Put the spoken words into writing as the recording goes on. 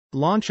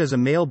Launch as a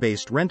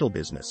mail-based rental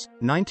business,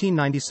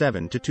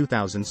 1997 to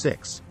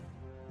 2006.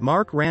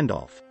 Mark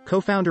Randolph,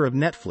 co-founder of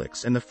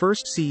Netflix and the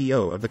first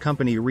CEO of the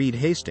company. Reed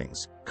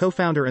Hastings,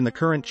 co-founder and the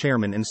current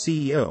chairman and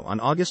CEO. On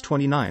August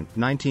 29,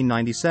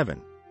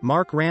 1997,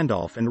 Mark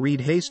Randolph and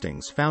Reed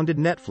Hastings founded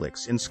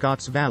Netflix in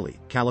Scotts Valley,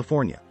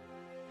 California.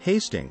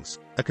 Hastings,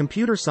 a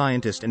computer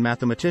scientist and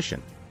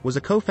mathematician, was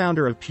a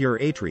co-founder of Pure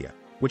Atria,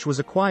 which was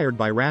acquired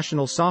by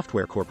Rational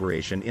Software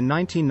Corporation in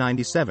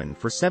 1997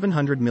 for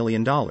 $700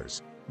 million,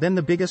 then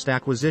the biggest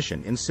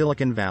acquisition in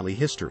Silicon Valley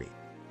history.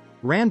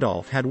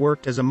 Randolph had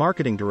worked as a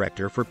marketing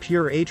director for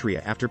Pure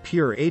Atria after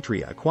Pure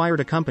Atria acquired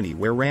a company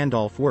where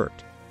Randolph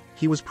worked.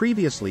 He was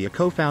previously a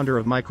co-founder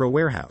of Micro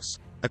Warehouse,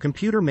 a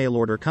computer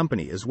mail-order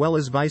company, as well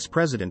as vice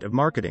president of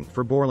marketing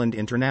for Borland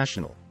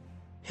International.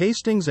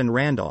 Hastings and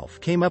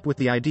Randolph came up with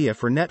the idea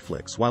for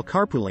Netflix while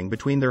carpooling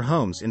between their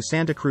homes in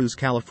Santa Cruz,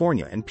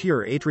 California and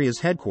Pure Atria's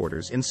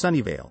headquarters in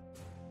Sunnyvale.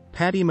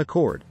 Patty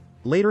McCord,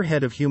 later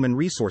head of human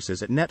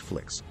resources at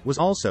Netflix, was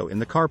also in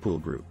the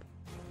carpool group.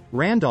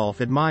 Randolph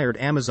admired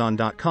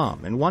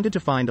Amazon.com and wanted to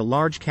find a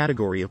large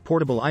category of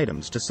portable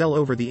items to sell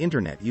over the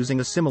internet using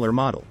a similar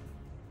model.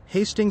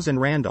 Hastings and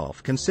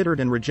Randolph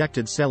considered and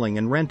rejected selling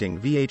and renting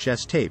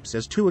VHS tapes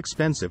as too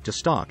expensive to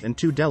stock and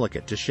too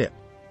delicate to ship.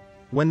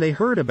 When they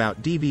heard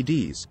about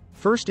DVDs,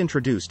 first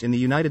introduced in the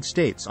United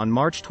States on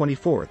March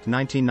 24,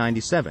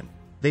 1997,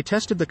 they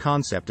tested the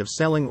concept of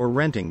selling or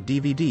renting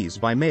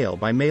DVDs by mail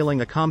by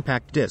mailing a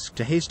compact disc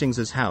to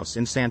Hastings's house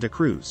in Santa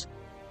Cruz.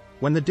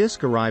 When the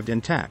disc arrived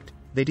intact,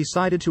 they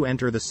decided to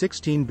enter the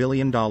 $16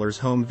 billion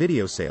home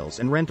video sales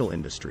and rental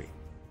industry.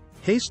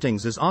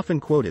 Hastings is often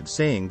quoted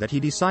saying that he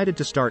decided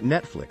to start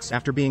Netflix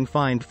after being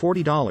fined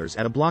 $40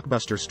 at a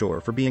Blockbuster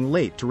store for being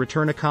late to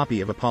return a copy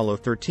of Apollo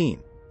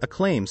 13, a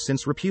claim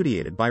since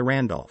repudiated by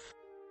Randolph.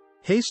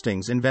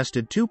 Hastings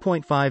invested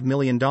 $2.5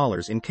 million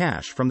in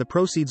cash from the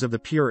proceeds of the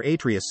Pure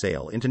Atria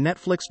sale into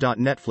Netflix.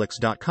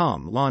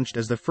 Netflix.com launched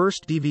as the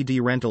first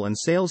DVD rental and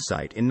sales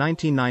site in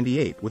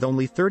 1998 with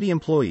only 30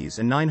 employees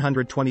and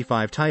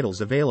 925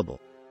 titles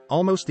available,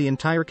 almost the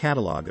entire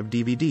catalog of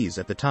DVDs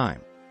at the time.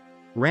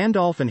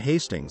 Randolph and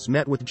Hastings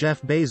met with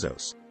Jeff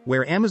Bezos,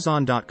 where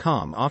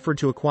Amazon.com offered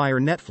to acquire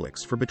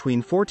Netflix for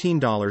between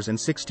 $14 and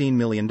 $16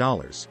 million.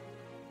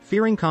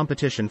 Fearing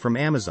competition from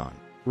Amazon,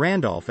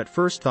 Randolph at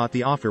first thought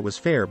the offer was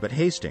fair, but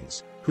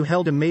Hastings, who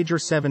held a major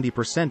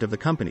 70% of the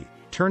company,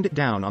 turned it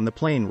down on the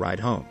plane ride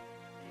home.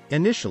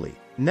 Initially,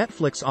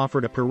 Netflix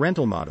offered a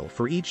per-rental model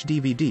for each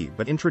DVD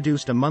but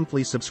introduced a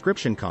monthly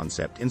subscription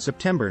concept in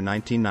September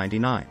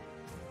 1999.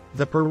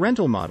 The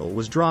per-rental model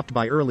was dropped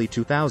by early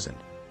 2000,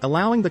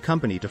 allowing the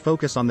company to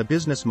focus on the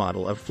business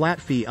model of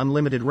flat-fee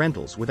unlimited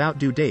rentals without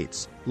due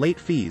dates, late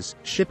fees,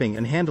 shipping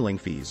and handling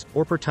fees,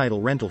 or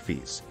per-title rental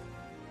fees.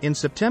 In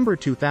September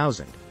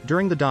 2000,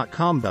 during the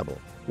dot-com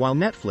bubble, while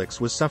Netflix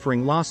was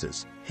suffering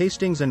losses,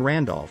 Hastings and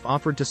Randolph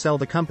offered to sell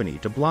the company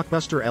to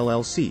Blockbuster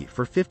LLC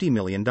for $50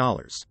 million.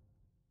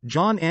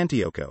 John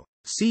Antioco,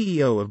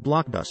 CEO of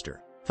Blockbuster,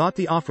 thought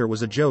the offer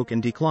was a joke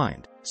and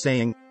declined,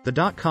 saying, "The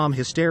dot-com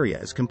hysteria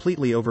is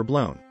completely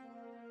overblown."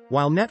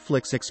 While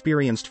Netflix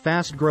experienced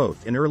fast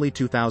growth in early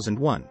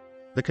 2001,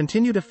 the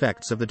continued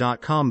effects of the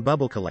dot-com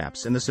bubble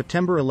collapse and the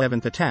September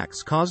 11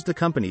 attacks caused the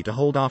company to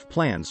hold off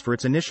plans for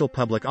its initial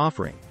public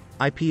offering,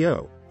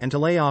 IPO, and to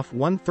lay off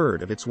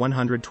 1/3 of its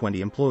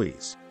 120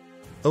 employees.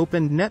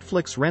 Opened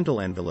Netflix rental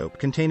envelope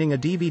containing a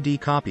DVD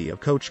copy of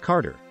Coach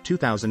Carter,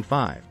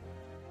 2005.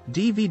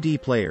 DVD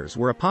players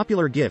were a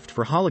popular gift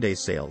for holiday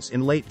sales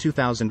in late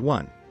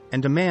 2001,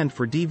 and demand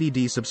for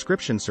DVD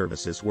subscription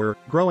services were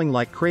growing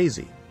like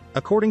crazy,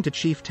 according to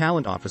Chief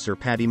Talent Officer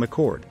Patty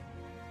McCord.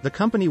 The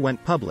company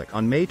went public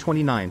on May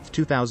 29,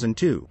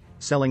 2002,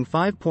 selling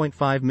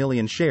 5.5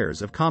 million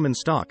shares of common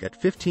stock at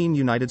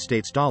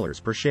 $15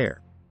 per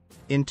share.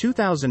 In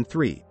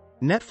 2003,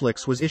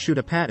 Netflix was issued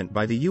a patent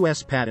by the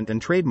U.S. Patent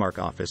and Trademark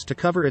Office to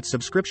cover its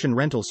subscription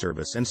rental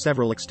service and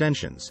several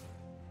extensions.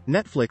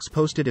 Netflix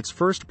posted its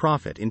first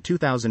profit in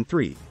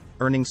 2003,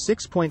 earning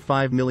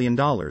 $6.5 million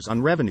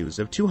on revenues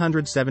of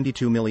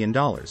 $272 million.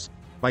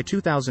 By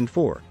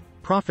 2004,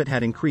 profit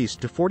had increased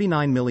to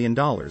 $49 million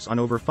on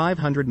over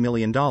 $500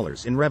 million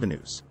in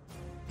revenues.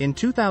 In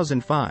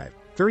 2005,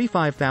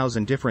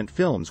 35,000 different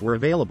films were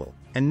available,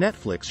 and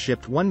Netflix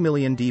shipped 1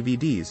 million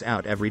DVDs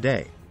out every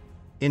day.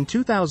 In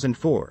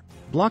 2004,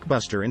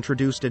 Blockbuster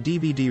introduced a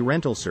DVD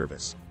rental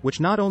service, which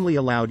not only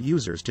allowed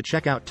users to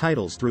check out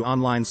titles through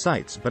online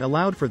sites but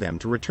allowed for them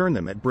to return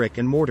them at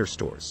brick-and-mortar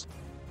stores.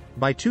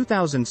 By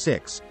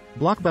 2006,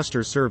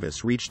 Blockbuster's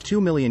service reached 2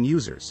 million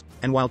users,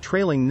 and while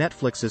trailing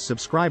Netflix's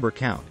subscriber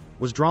count,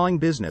 was drawing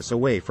business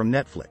away from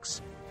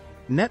Netflix.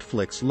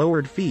 Netflix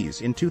lowered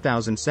fees in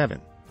 2007.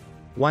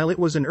 While it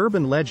was an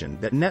urban legend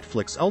that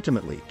Netflix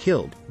ultimately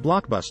killed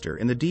Blockbuster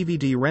in the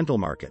DVD rental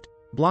market,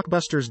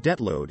 Blockbuster's debt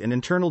load and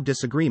internal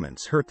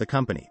disagreements hurt the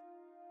company.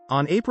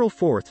 On April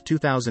 4,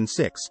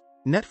 2006,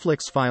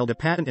 Netflix filed a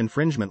patent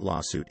infringement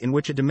lawsuit in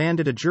which it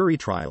demanded a jury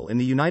trial in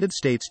the United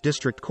States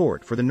District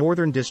Court for the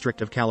Northern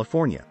District of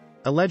California,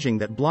 alleging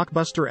that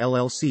Blockbuster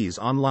LLC's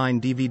online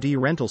DVD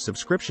rental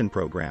subscription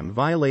program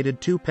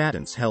violated 2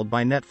 patents held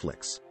by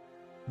Netflix.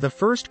 The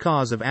first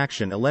cause of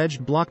action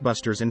alleged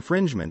Blockbuster's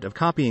infringement of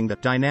copying the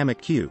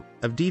dynamic queue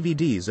of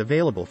DVDs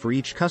available for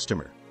each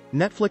customer,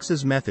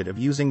 Netflix's method of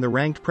using the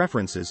ranked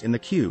preferences in the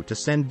queue to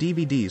send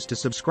DVDs to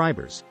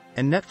subscribers,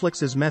 and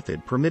Netflix's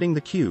method permitting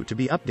the queue to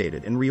be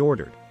updated and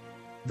reordered.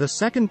 The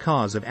second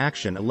cause of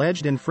action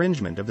alleged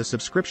infringement of the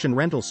subscription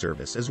rental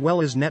service as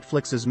well as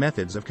Netflix's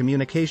methods of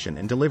communication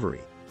and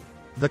delivery.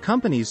 The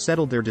companies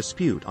settled their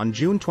dispute on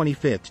June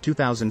 25,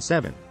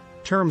 2007.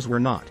 Terms were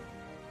not.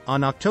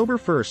 On October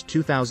 1,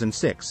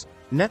 2006,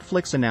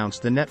 Netflix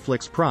announced the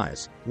Netflix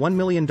Prize, $1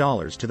 million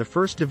to the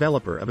first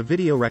developer of a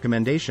video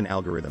recommendation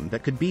algorithm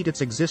that could beat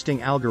its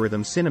existing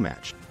algorithm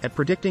Cinematch at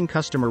predicting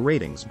customer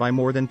ratings by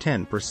more than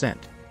 10%.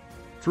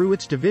 Through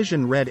its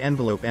division Red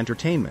Envelope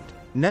Entertainment,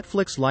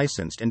 Netflix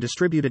licensed and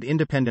distributed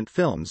independent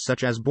films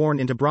such as Born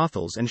into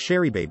Brothels and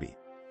Sherry Baby.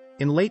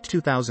 In late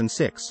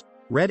 2006,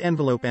 Red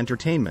Envelope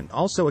Entertainment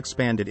also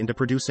expanded into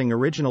producing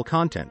original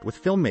content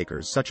with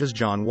filmmakers such as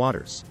John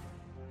Waters.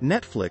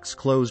 Netflix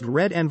closed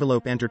Red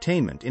Envelope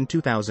Entertainment in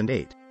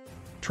 2008.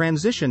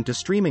 Transition to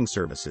streaming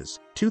services,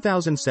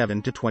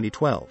 2007 to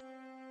 2012.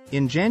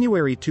 In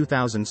January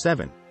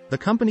 2007, the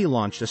company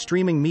launched a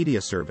streaming media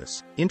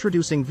service,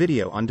 introducing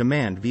video on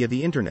demand via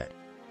the internet.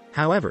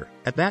 However,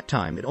 at that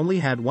time it only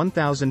had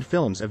 1,000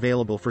 films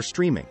available for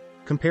streaming,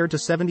 compared to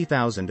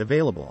 70,000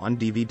 available on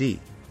DVD.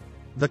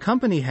 The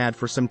company had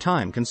for some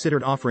time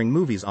considered offering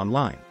movies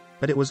online,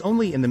 but it was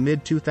only in the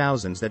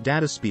mid-2000s that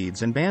data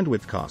speeds and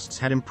bandwidth costs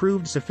had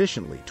improved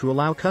sufficiently to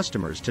allow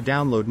customers to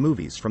download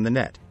movies from the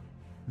net.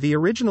 The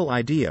original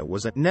idea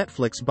was a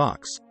Netflix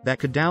box that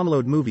could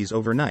download movies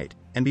overnight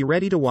and be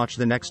ready to watch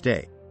the next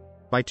day.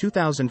 By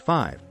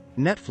 2005,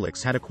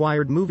 Netflix had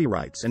acquired movie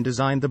rights and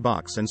designed the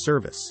box and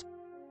service.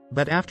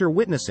 But after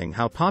witnessing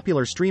how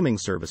popular streaming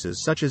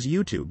services such as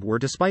YouTube were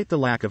despite the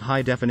lack of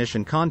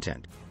high-definition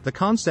content, the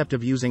concept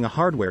of using a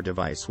hardware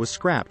device was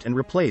scrapped and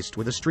replaced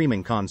with a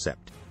streaming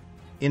concept.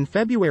 In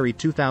February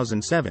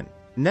 2007,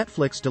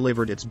 Netflix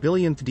delivered its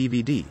billionth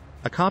DVD,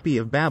 a copy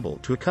of Babel,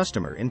 to a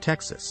customer in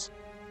Texas.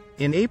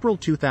 In April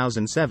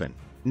 2007,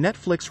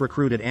 Netflix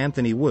recruited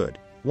Anthony Wood,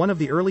 one of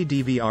the early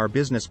DVR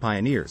business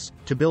pioneers,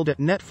 to build a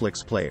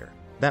Netflix player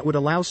that would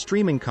allow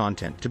streaming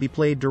content to be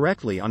played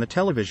directly on a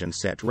television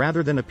set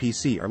rather than a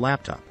PC or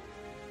laptop.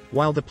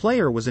 While the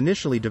player was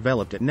initially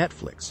developed at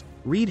Netflix,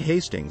 Reed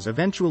Hastings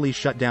eventually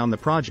shut down the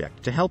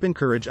project to help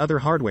encourage other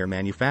hardware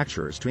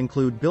manufacturers to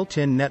include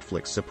built-in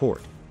Netflix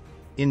support.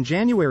 In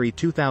January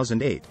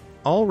 2008,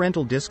 all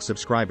rental disc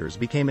subscribers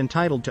became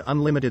entitled to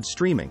unlimited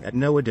streaming at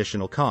no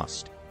additional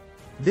cost.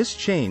 This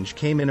change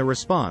came in a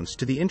response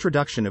to the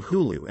introduction of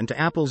Hulu and to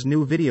Apple's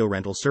new video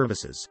rental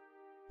services.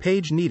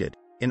 Page needed.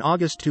 In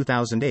August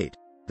 2008,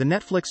 the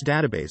Netflix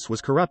database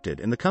was corrupted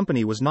and the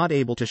company was not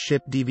able to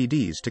ship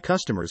DVDs to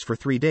customers for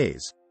 3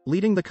 days,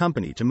 leading the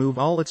company to move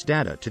all its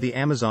data to the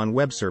Amazon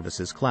Web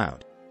Services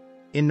cloud.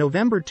 In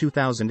November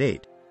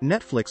 2008,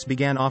 Netflix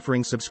began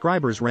offering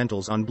subscribers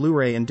rentals on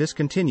Blu-ray and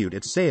discontinued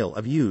its sale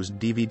of used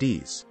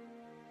DVDs.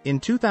 In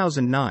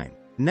 2009,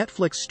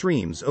 Netflix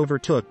streams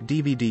overtook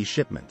DVD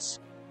shipments.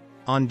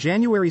 On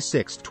January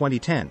 6,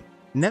 2010,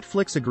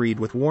 Netflix agreed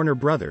with Warner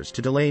Bros.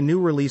 To delay new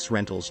release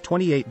rentals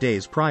 28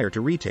 days prior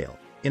to retail,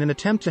 in an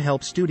attempt to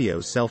help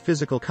studios sell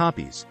physical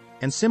copies,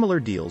 and similar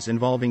deals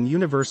involving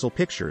Universal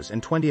Pictures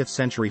and 20th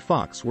Century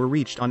Fox were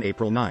reached on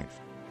April 9.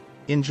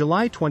 In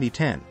July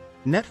 2010,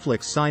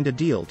 Netflix signed a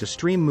deal to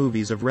stream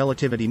movies of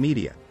Relativity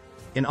Media.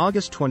 In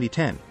August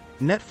 2010,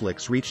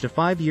 Netflix reached a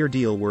 5-year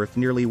deal worth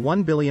nearly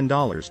 $1 billion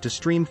to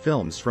stream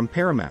films from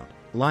Paramount,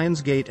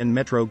 Lionsgate and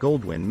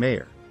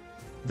Metro-Goldwyn-Mayer.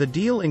 The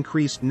deal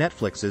increased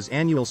Netflix's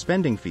annual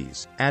spending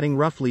fees, adding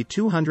roughly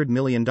 $200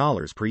 million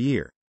per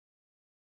year.